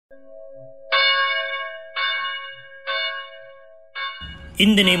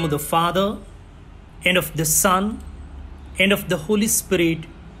In the name of the Father, and of the Son, and of the Holy Spirit.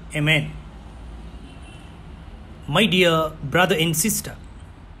 Amen. My dear brother and sister,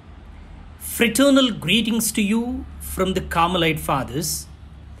 fraternal greetings to you from the Carmelite Fathers,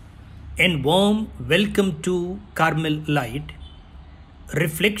 and warm welcome to Carmel Light,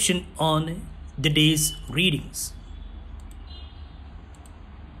 reflection on the day's readings.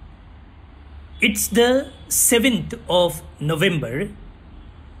 It's the 7th of November,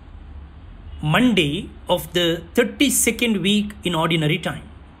 Monday of the 32nd week in Ordinary Time.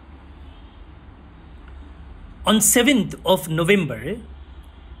 On 7th of November,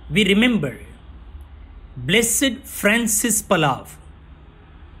 we remember Blessed Francis Palav,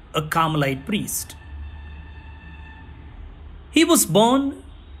 a Carmelite priest. He was born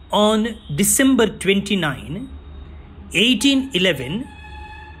on December 29, 1811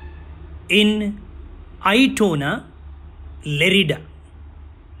 in Aitona, Lerida.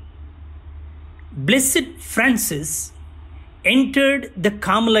 Blessed Francis entered the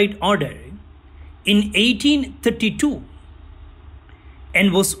Carmelite order in 1832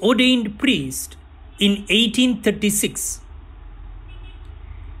 and was ordained priest in 1836.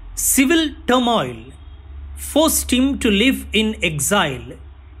 Civil turmoil forced him to live in exile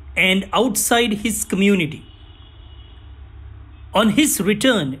and outside his community. On his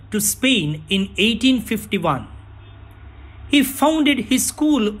return to Spain in 1851, he founded his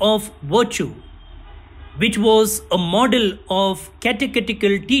school of virtue, which was a model of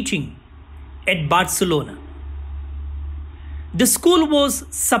catechetical teaching at Barcelona. The school was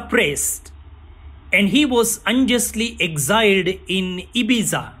suppressed and he was unjustly exiled in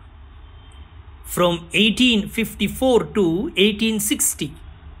Ibiza from 1854 to 1860,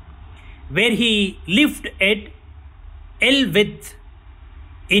 where he lived at Elveth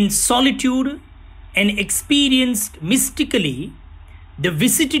in solitude and experienced mystically the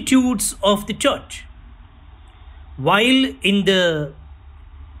vicissitudes of the church. While in the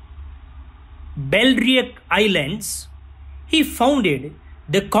Balearic Islands, he founded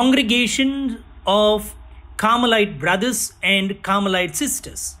the congregation of Carmelite brothers and Carmelite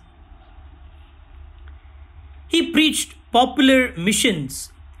sisters. He preached popular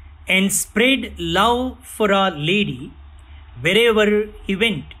missions and spread love for Our Lady wherever he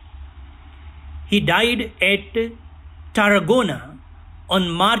went. He died at Tarragona on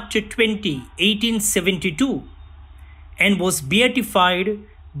March 20, 1872, and was beatified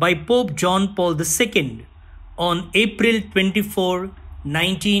by Pope John Paul II on April 24,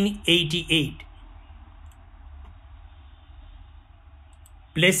 1988.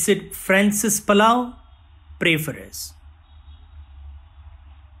 Blessed Francis Palav, pray for us.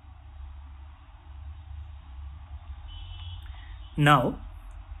 Now,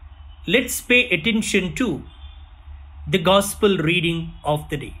 let's pay attention to the Gospel reading of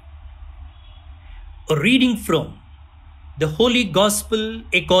the day. A reading from the Holy Gospel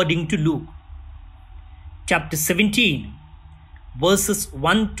according to Luke, chapter 17, verses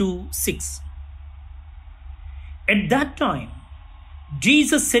 1 to 6. At that time,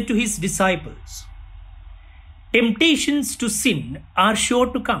 Jesus said to his disciples, "Temptations to sin are sure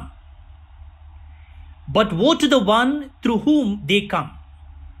to come, but woe to the one through whom they come.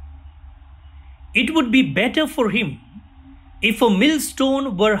 It would be better for him if a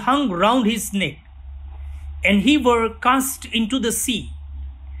millstone were hung round his neck and he were cast into the sea,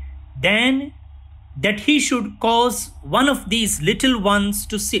 than that he should cause one of these little ones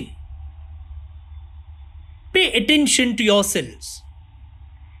to sin. Pay attention to yourselves.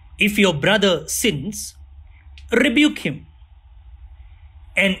 If your brother sins, rebuke him,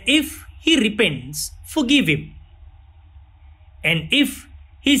 and if he repents, forgive him. And if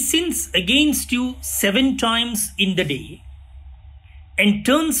he sins against you 7 times in the day, and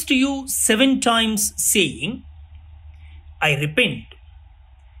turns to you 7 times saying, 'I repent,'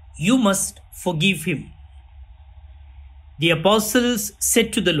 you must forgive him." The apostles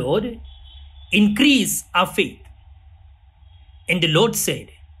said to the Lord, "Increase our faith." And the Lord said,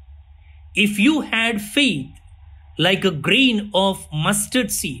 "If you had faith like a grain of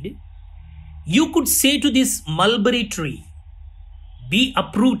mustard seed, you could say to this mulberry tree, 'Be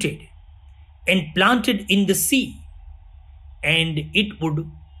uprooted and planted in the sea,' and it would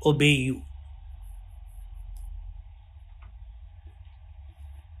obey you."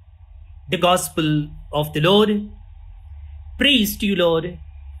 The Gospel of the Lord. Praise to you, Lord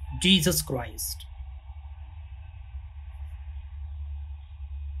Jesus Christ.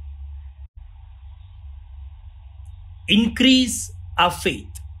 Increase our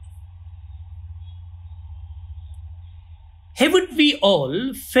faith. Haven't we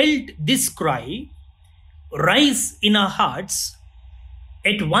all felt this cry rise in our hearts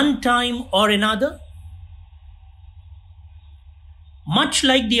at one time or another? Much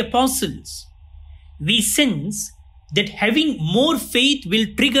like the apostles, we sense that having more faith will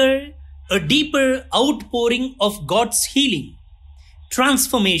trigger a deeper outpouring of God's healing,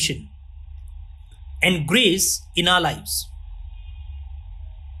 transformation, and grace in our lives.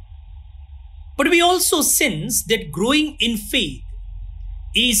 But we also sense that growing in faith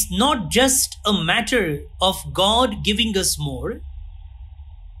is not just a matter of God giving us more,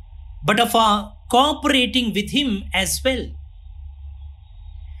 but of our cooperating with Him as well.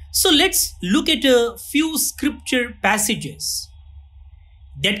 So let's look at a few scripture passages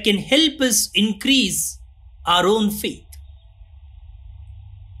that can help us increase our own faith.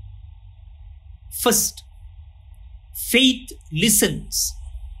 First, faith listens.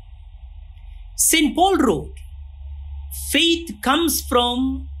 St. Paul wrote, faith comes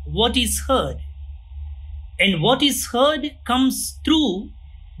from what is heard, and what is heard comes through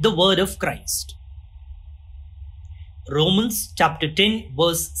the word of Christ. Romans chapter 10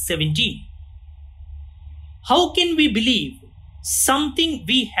 verse 17. How can we believe something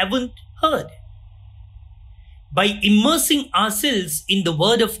we haven't heard? By immersing ourselves in the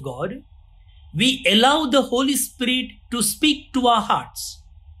word of God, we allow the Holy Spirit to speak to our hearts.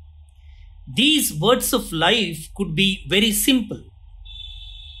 These words of life could be very simple.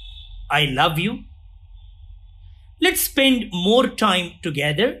 I love you. Let's spend more time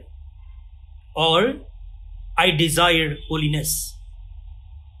together. Or I desire holiness.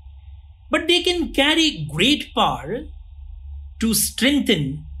 But they can carry great power to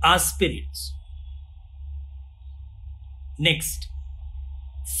strengthen our spirits. Next,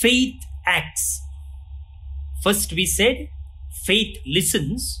 faith acts. First we said faith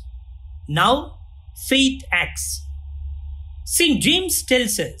listens. Now faith acts. St. James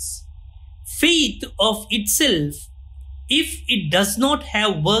tells us, faith of itself, if it does not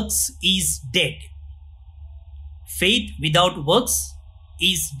have works, is dead. Faith without works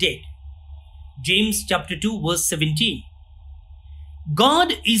is dead. James chapter 2 verse 17.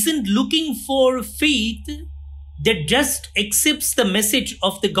 God isn't looking for faith that just accepts the message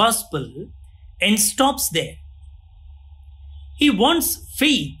of the gospel and stops there. He wants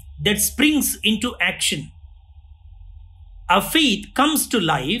faith that springs into action. Our faith comes to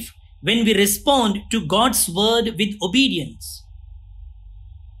life when we respond to God's word with obedience.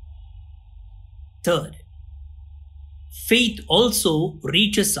 Third, faith also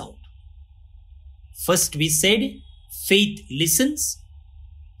reaches out. First we said faith listens.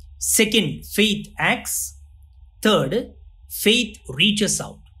 Second, faith acts. Third, faith reaches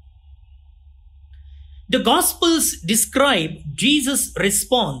out. The Gospels describe Jesus'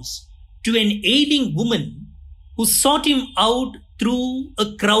 response to an ailing woman who sought him out through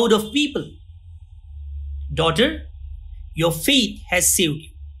a crowd of people. Daughter, your faith has saved you.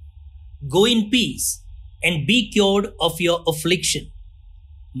 Go in peace and be cured of your affliction.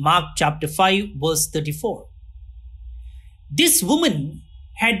 Mark chapter 5 verse 34. This woman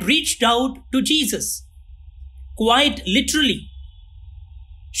had reached out to Jesus, quite literally.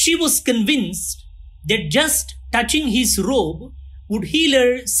 She was convinced that just touching his robe would heal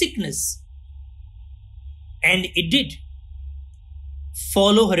her sickness. And it did.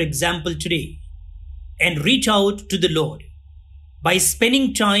 Follow her example today and reach out to the Lord by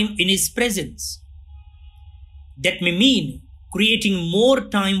spending time in His presence. That may mean creating more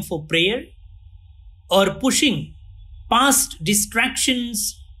time for prayer or pushing past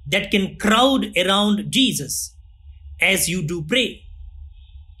distractions that can crowd around Jesus as you do pray.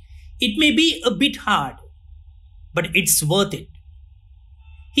 It may be a bit hard, but it's worth it.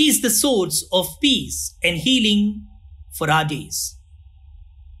 He is the source of peace and healing for our days.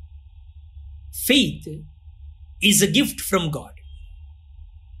 Faith is a gift from God,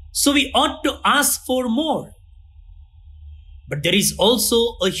 so we ought to ask for more. But there is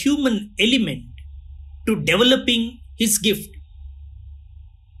also a human element to developing His gift.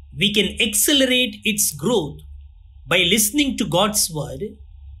 We can accelerate its growth by listening to God's word,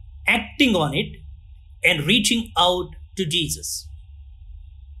 acting on it, and reaching out to Jesus.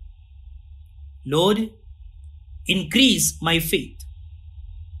 Lord, increase my faith.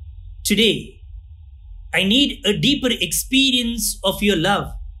 Today, I need a deeper experience of your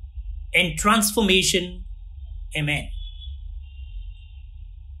love and transformation. Amen.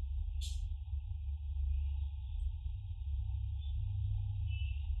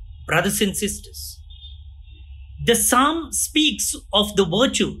 Brothers and sisters, the psalm speaks of the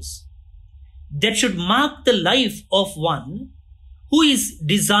virtues that should mark the life of one who is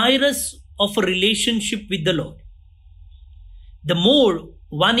desirous of a relationship with the Lord. The more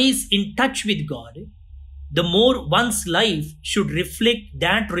one is in touch with God, the more one's life should reflect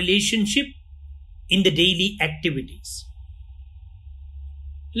that relationship in the daily activities.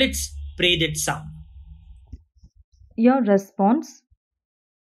 Let's pray that psalm. Your response: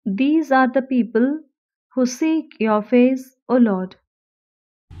 These are the people who seek your face, O Lord.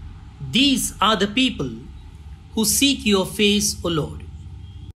 These are the people who seek your face, O Lord.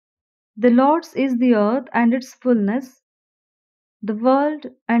 The Lord's is the earth and its fullness, the world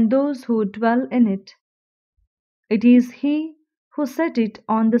and those who dwell in it. It is He who set it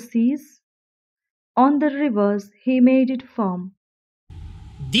on the seas, on the rivers He made it firm.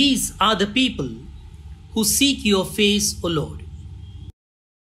 These are the people who seek your face, O Lord.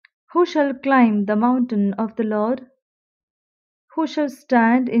 Who shall climb the mountain of the Lord? Who shall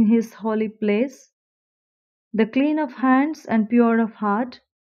stand in His holy place? The clean of hands and pure of heart,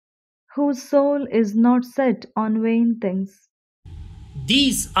 whose soul is not set on vain things.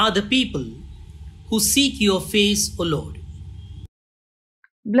 These are the people who seek your face, O Lord.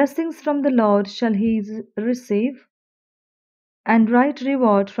 Blessings from the Lord shall he receive, and right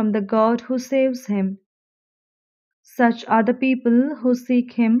reward from the God who saves him. Such are the people who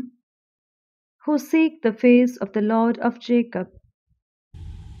seek him, who seek the face of the Lord of Jacob.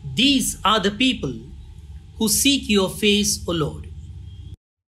 These are the people who seek your face, O Lord.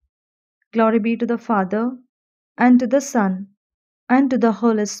 Glory be to the Father, and to the Son, and to the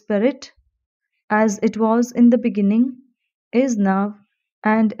Holy Spirit, as it was in the beginning, is now,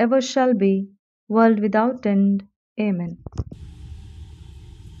 and ever shall be, world without end. Amen.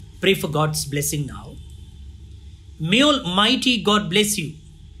 Pray for God's blessing now. May Almighty God bless you,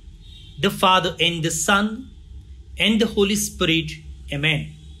 the Father and the Son and the Holy Spirit.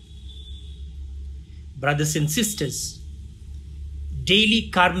 Amen. Brothers and sisters, Daily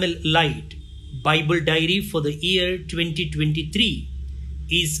Carmel Light Bible Diary for the year 2023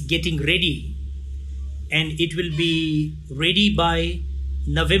 is getting ready, and it will be ready by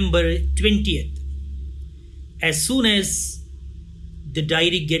November 20th. As soon as the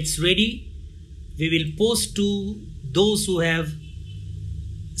diary gets ready, we will post to those who have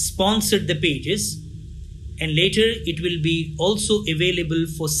sponsored the pages, and later it will be also available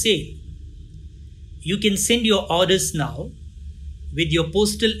for sale. You can send your orders now with your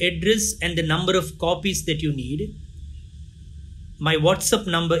postal address and the number of copies that you need. My WhatsApp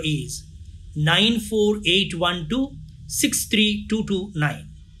number is 94812 63229.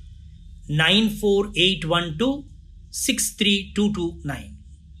 94812 63229.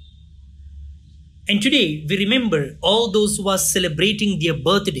 And today we remember all those who are celebrating their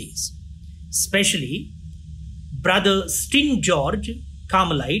birthdays, especially Brother Stin George,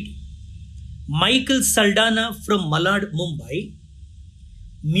 Carmelite, Michael Saldana from Malad, Mumbai,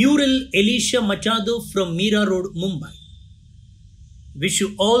 Mural Elisha Machado from Mira Road, Mumbai. Wish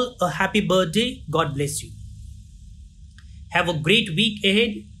you all a happy birthday. God bless you. Have a great week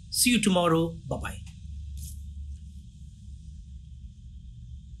ahead. See you tomorrow. Bye-bye.